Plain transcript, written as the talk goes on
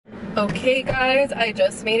Okay guys, I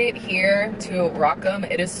just made it here to Rockham.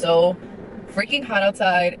 It is so freaking hot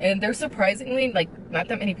outside and there's surprisingly like not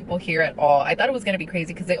that many people here at all. I thought it was gonna be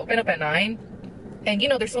crazy because they open up at 9 and you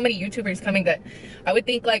know there's so many YouTubers coming that I would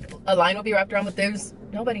think like a line will be wrapped around, but there's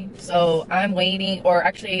nobody. So I'm waiting, or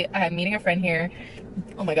actually I'm meeting a friend here.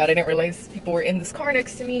 Oh my god, I didn't realize people were in this car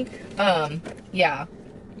next to me. Yeah.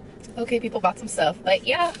 Okay, people bought some stuff, but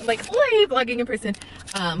yeah, I'm like live vlogging in person.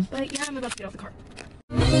 But yeah, I'm about to get off the car.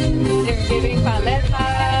 They're giving paletas.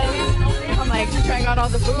 I'm like trying out all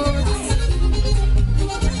the foods.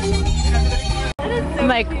 I'm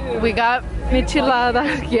like, we got michelada.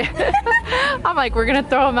 Yeah. I'm like, we're gonna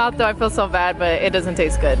throw them out though. I feel so bad, but it doesn't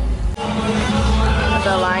taste good.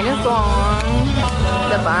 The line is long.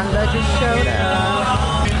 The banda just showed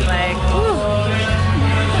up. Like, ooh.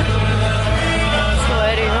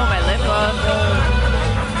 Sweaty. Oh, my lip gloss.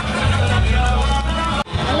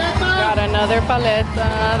 Got another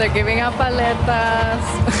paleta. They're giving out paletas.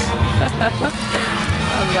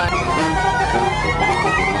 I'm like,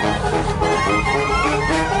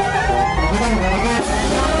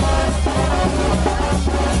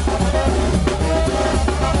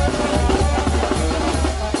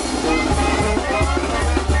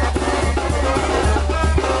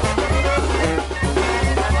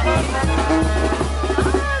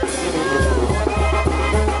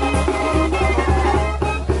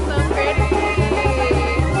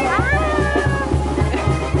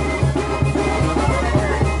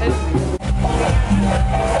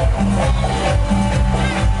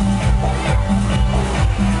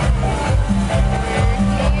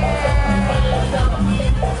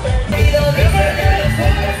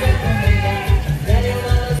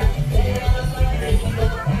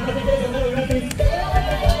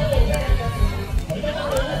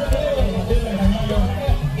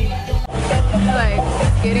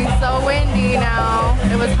 getting so windy now.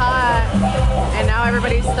 It was hot and now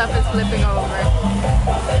everybody's stuff is flipping over.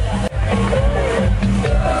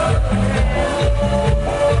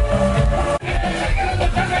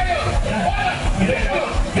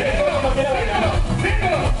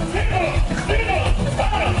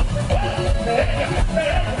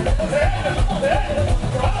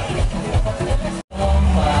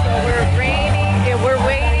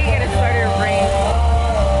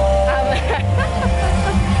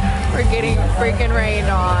 Freaking rained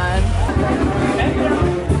on.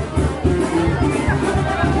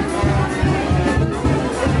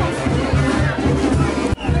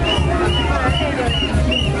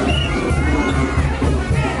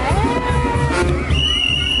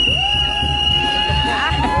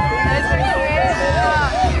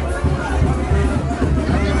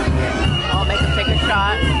 I'll make him take a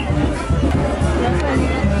shot.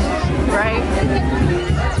 Right?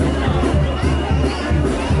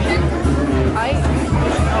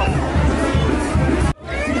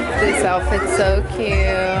 This outfit's so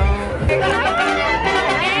cute.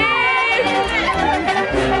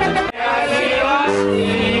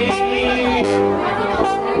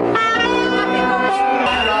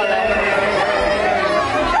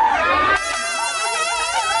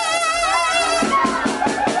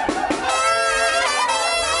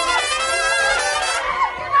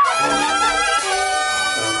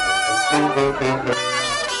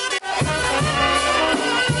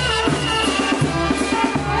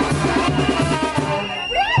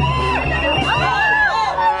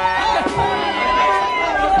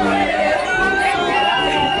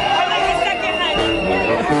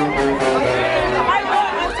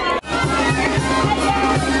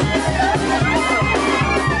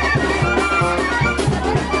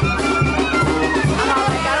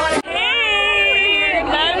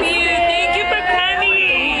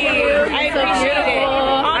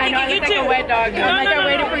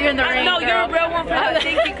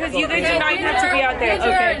 Because you guys do not have to be out there.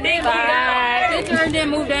 Okay. Thank you. Bye. Picture and then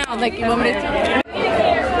move down. Like you want me to?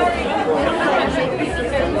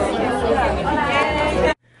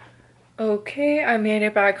 Okay, I made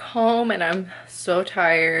it back home and I'm so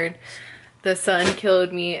tired. The sun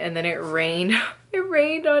killed me and then it rained. It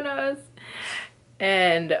rained on us.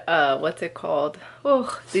 And what's it called?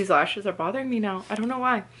 Oh, these lashes are bothering me now. I don't know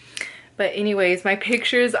why. But anyways, my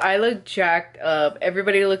pictures, I look jacked up.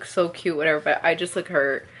 Everybody looks so cute, whatever, but I just look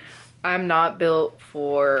hurt. I'm not built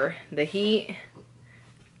for the heat.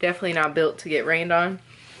 Definitely not built to get rained on.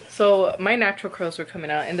 So my natural curls were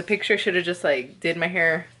coming out and the picture should have just like did my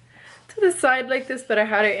hair to the side like this, but I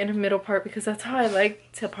had it in the middle part because that's how I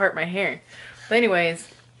like to part my hair. But anyways,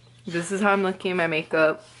 this is how I'm looking in my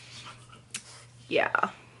makeup. Yeah,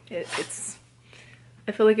 it's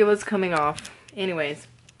I feel like it was coming off. Anyways,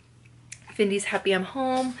 Findy's happy I'm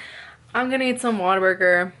home. I'm gonna eat some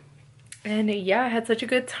Whataburger And yeah, I had such a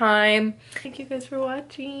good time. Thank you guys for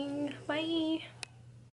watching. Bye.